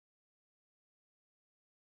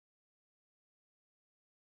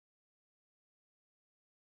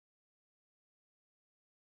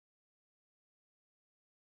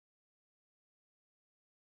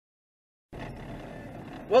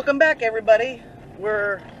Welcome back, everybody.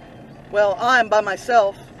 I'm by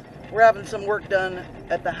myself. We're having some work done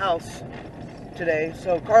at the house today.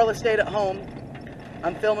 So Carla stayed at home.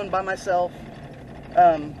 I'm filming by myself.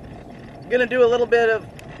 Gonna do a little bit of...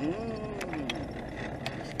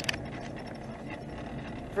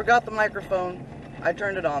 Forgot the microphone. I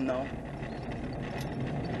turned it on though.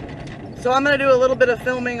 So I'm gonna do a little bit of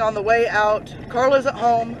filming on the way out. Carla's at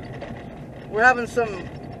home. We're having some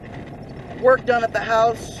work done at the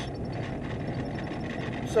house,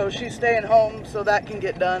 so she's staying home so that can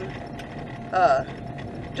get done.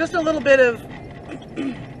 Just a little bit of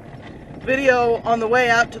video on the way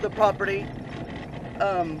out to the property.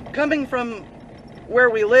 Coming from where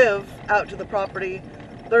we live out to the property,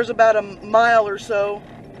 there's about a mile or so,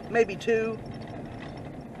 maybe 2,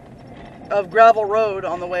 of gravel road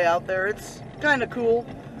on the way out there. It's kind of cool.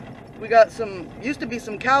 We got used to be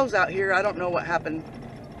some cows out here. I don't know what happened.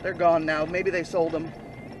 They're gone now. Maybe they sold them.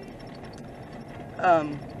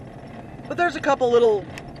 But there's a couple little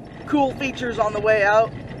cool features on the way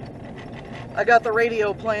out. I got the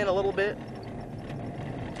radio playing a little bit.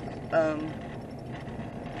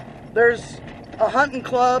 There's a hunting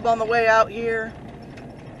club on the way out here.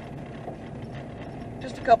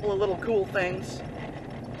 Just a couple of little cool things.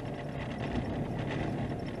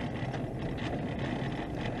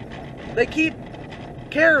 They keep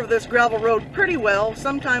care of this gravel road pretty well.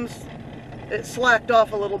 Sometimes it slacked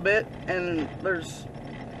off a little bit and there's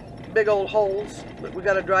big old holes that we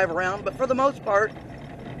got to drive around, but for the most part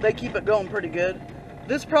they keep it going pretty good.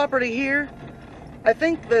 This property here, I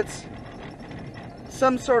think that's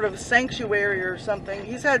some sort of sanctuary or something.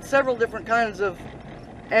 He's had several different kinds of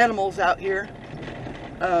animals out here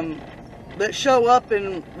that show up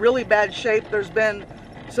in really bad shape. There's been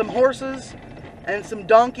some horses and some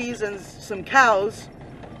donkeys and some cows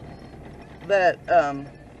that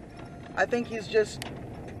I think he's just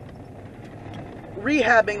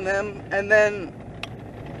rehabbing them, and then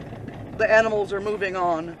the animals are moving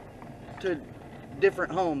on to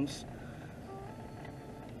different homes.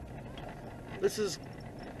 This is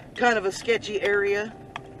kind of a sketchy area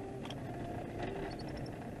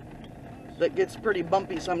that gets pretty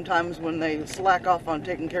bumpy sometimes when they slack off on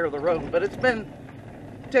taking care of the road, but it's been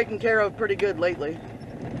taken care of pretty good lately.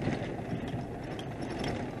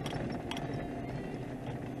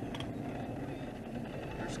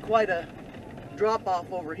 There's quite a drop off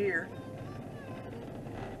over here.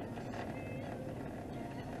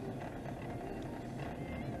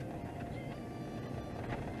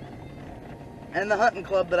 And the hunting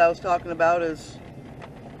club that I was talking about is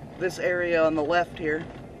this area on the left here.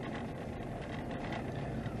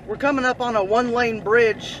 We're coming up on a 1-lane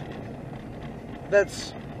bridge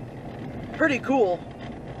that's pretty cool.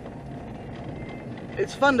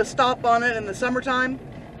 It's fun to stop on it in the summertime.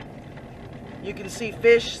 You can see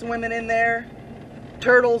fish swimming in there,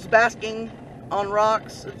 turtles basking on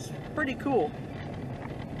rocks. It's pretty cool.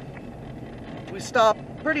 We stop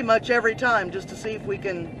pretty much every time just to see if we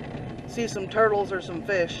can see some turtles or some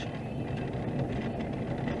fish.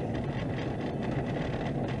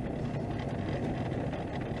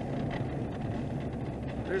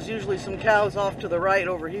 There's usually some cows off to the right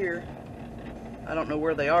over here. I don't know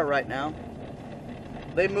where they are right now.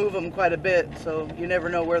 They move them quite a bit, so you never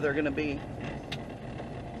know where they're going to be.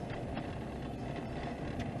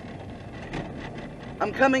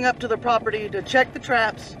 I'm coming up to the property to check the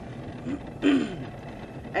traps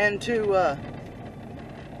and to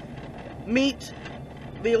meet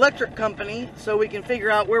the electric company so we can figure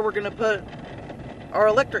out where we're going to put our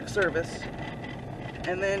electric service.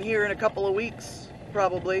 And then here in a couple of weeks,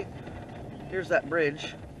 probably, here's that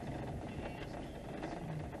bridge.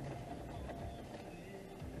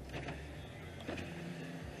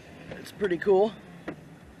 It's pretty cool.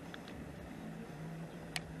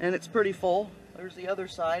 And it's pretty full. There's the other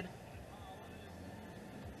side.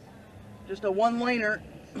 Just a 1-laner.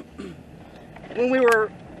 When we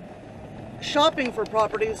were shopping for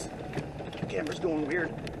properties, the camera's going weird.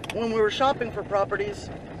 When we were shopping for properties,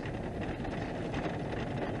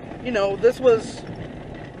 you know, this was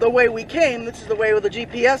the way we came. This is the way the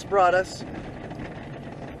GPS brought us.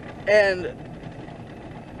 And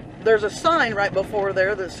there's a sign right before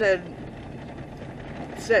there that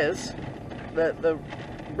says that the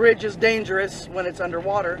bridge is dangerous when it's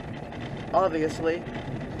underwater, obviously.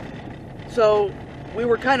 So we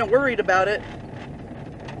were kind of worried about it.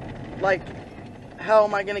 Like, how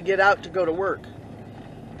am I going to get out to go to work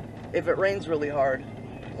if it rains really hard?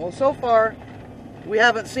 Well, so far we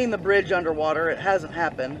haven't seen the bridge underwater. It hasn't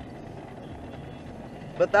happened.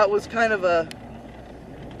 But that was kind of a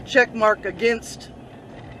check mark against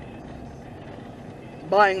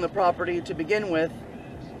buying the property to begin with.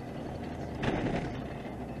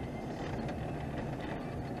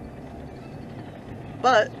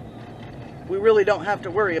 But we really don't have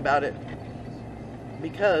to worry about it,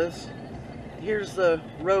 because here's the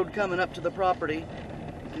road coming up to the property.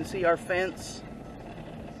 You can see our fence.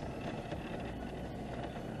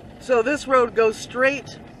 So this road goes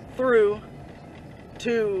straight through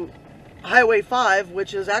to Highway 5,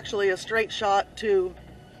 which is actually a straight shot to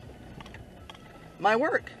my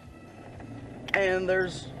work. And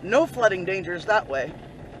there's no flooding dangers that way.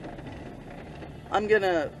 I'm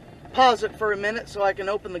gonna pause it for a minute so I can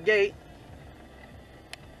open the gate.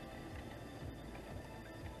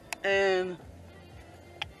 And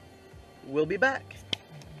we'll be back.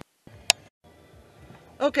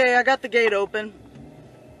 Okay, I got the gate open.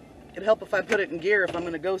 It'd help if I put it in gear if I'm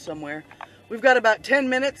gonna go somewhere. We've got about 10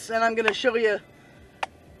 minutes, and I'm gonna show you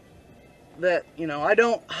that, you know, I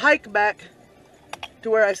don't hike back to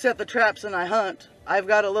where I set the traps and I hunt. I've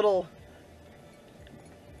got a little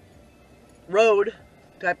road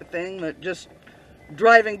type of thing that just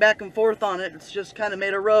driving back and forth on it, it's just kind of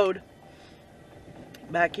made a road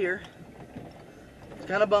back here. It's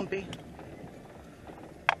kind of bumpy.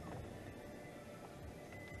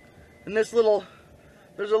 And this little,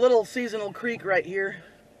 there's a little seasonal creek right here.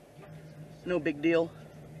 No big deal.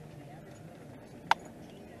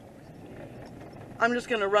 I'm just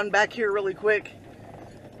gonna run back here really quick,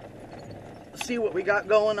 see what we got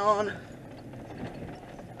going on.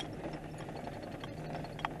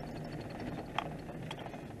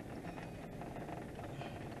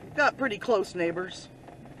 Got pretty close neighbors.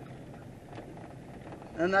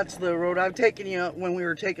 And that's the road I've taken you when we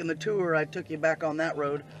were taking the tour. I took you back on that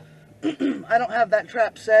road. I don't have that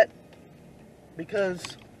trap set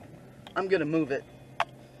because I'm gonna move it.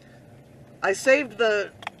 I saved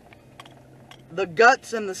the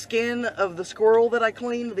guts and the skin of the squirrel that I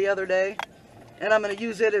cleaned the other day, and I'm gonna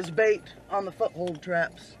use it as bait on the foothold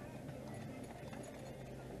traps.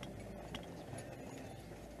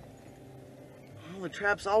 Well, the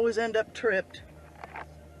traps always end up tripped,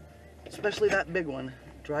 especially that big one.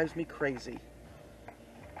 It drives me crazy.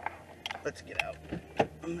 Let's get out.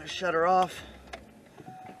 I'm gonna shut her off.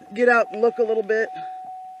 Get out and look a little bit.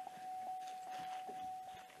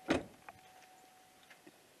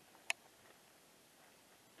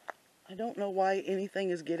 I don't know why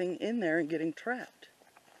anything is getting in there and getting trapped.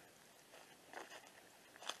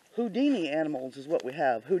 Houdini animals is what we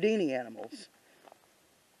have. Houdini animals.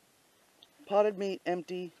 Potted meat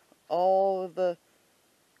empty. All of the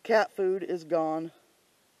cat food is gone.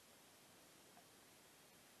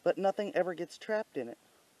 But nothing ever gets trapped in it.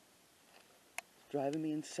 It's driving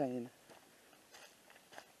me insane.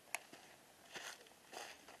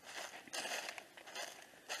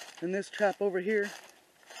 And this trap over here,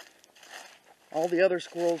 all the other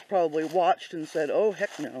squirrels probably watched and said, oh,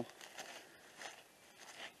 heck no.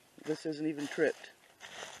 This isn't even tripped.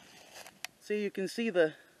 See, you can see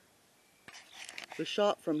the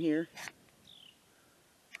shot from here.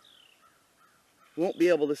 Won't be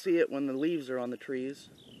able to see it when the leaves are on the trees.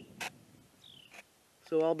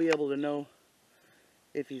 So I'll be able to know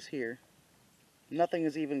if he's here. Nothing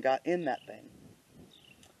has even got in that thing.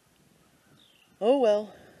 Oh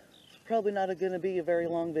well, it's probably not going to be a very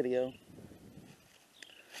long video.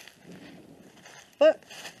 But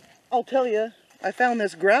I'll tell you, I found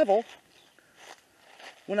this gravel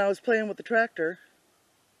when I was playing with the tractor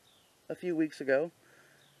a few weeks ago.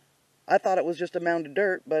 I thought it was just a mound of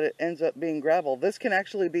dirt, but it ends up being gravel. This can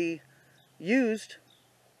actually be used.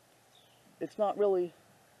 It's not really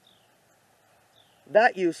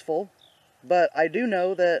that useful, but I do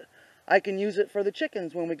know that I can use it for the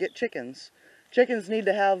chickens when we get chickens. Chickens need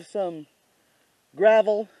to have some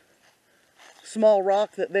gravel, small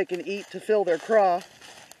rock that they can eat to fill their craw.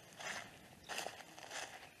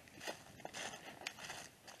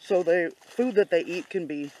 So the food that they eat can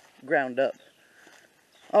be ground up.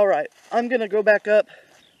 Alright, I'm going to go back up,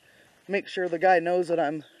 make sure the guy knows that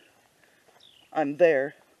I'm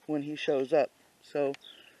there when he shows up. So,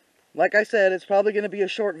 like I said, it's probably going to be a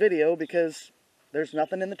short video because there's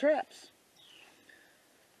nothing in the traps.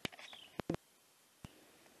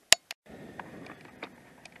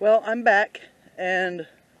 Well, I'm back, and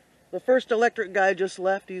the first electric guy just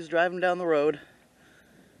left. He's driving down the road.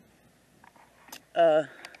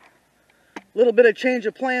 Little bit of change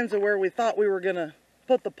of plans of where we thought we were going to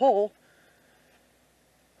put the pole.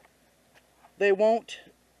 They won't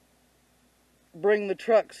bring the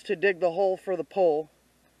trucks to dig the hole for the pole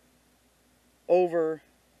over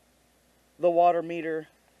the water meter.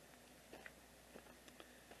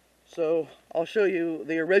 So I'll show you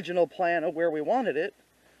the original plan of where we wanted it.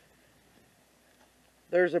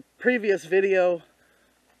 There's a previous video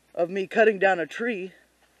of me cutting down a tree.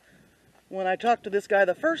 When I talked to this guy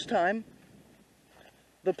the first time,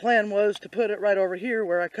 the plan was to put it right over here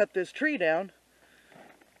where I cut this tree down.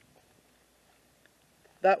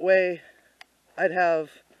 That way I'd have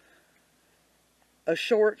a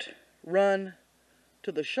short run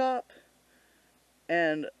to the shop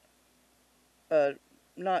and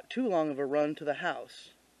not too long of a run to the house.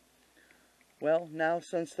 Well, now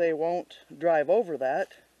since they won't drive over that,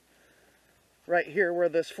 right here where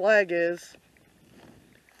this flag is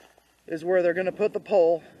where they're going to put the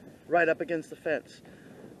pole right up against the fence.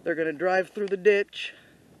 They're going to drive through the ditch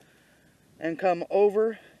and come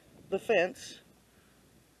over the fence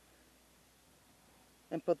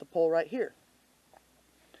and put the pole right here.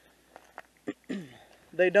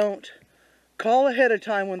 They don't call ahead of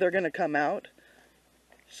time when they're going to come out,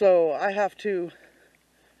 so I have to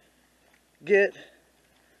get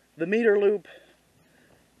the meter loop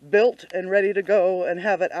built and ready to go and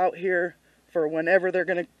have it out here for whenever they're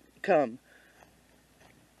going to come.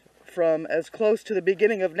 From as close to the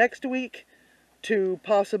beginning of next week to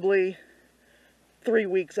possibly 3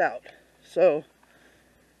 weeks out. So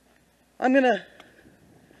I'm going to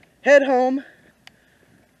head home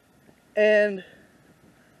and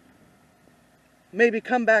maybe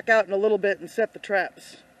come back out in a little bit and set the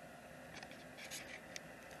traps.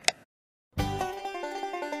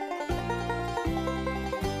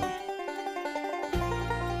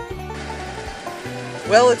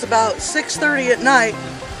 Well, it's about 6:30 at night,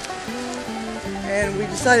 and we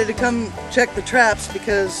decided to come check the traps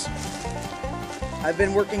because I've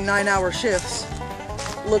been working 9-hour shifts.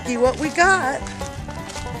 Looky what we got.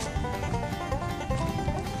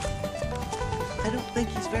 I don't think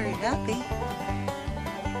he's very happy.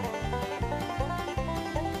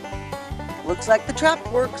 Looks like the trap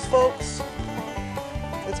works, folks.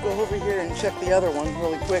 Let's go over here and check the other one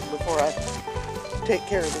really quick before I take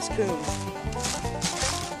care of this coon.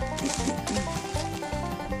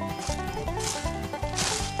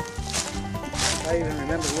 I even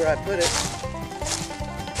remember where I put it.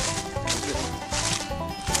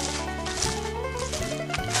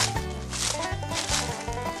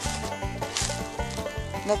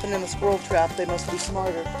 Nothing in the squirrel trap, they must be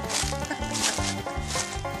smarter.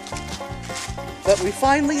 But we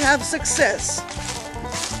finally have success.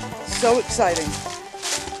 So exciting.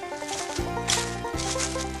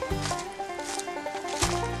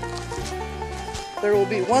 There will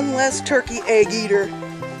be one less turkey egg eater.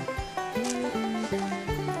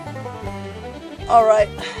 Alright,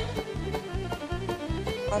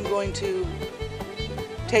 I'm going to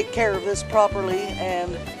take care of this properly,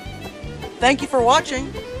 and thank you for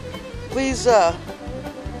watching. Please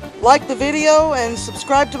like the video and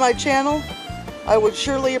subscribe to my channel. I would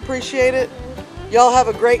surely appreciate it. Y'all have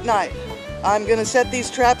a great night. I'm going to set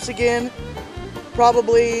these traps again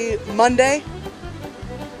probably Monday.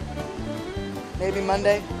 Maybe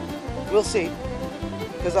Monday. We'll see,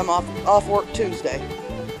 because I'm off work Tuesday.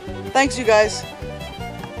 Thanks, you guys.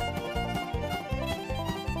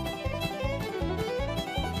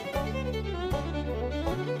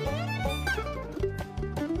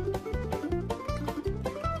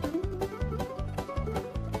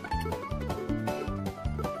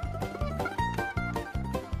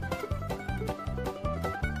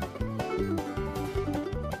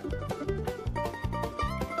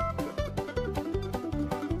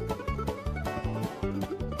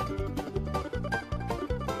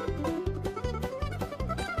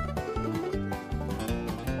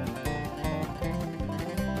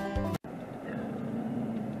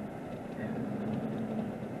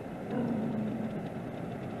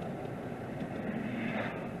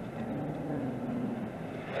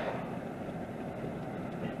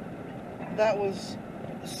 That was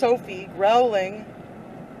Sophie growling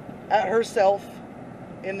at herself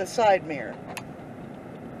in the side mirror.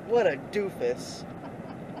 What a doofus.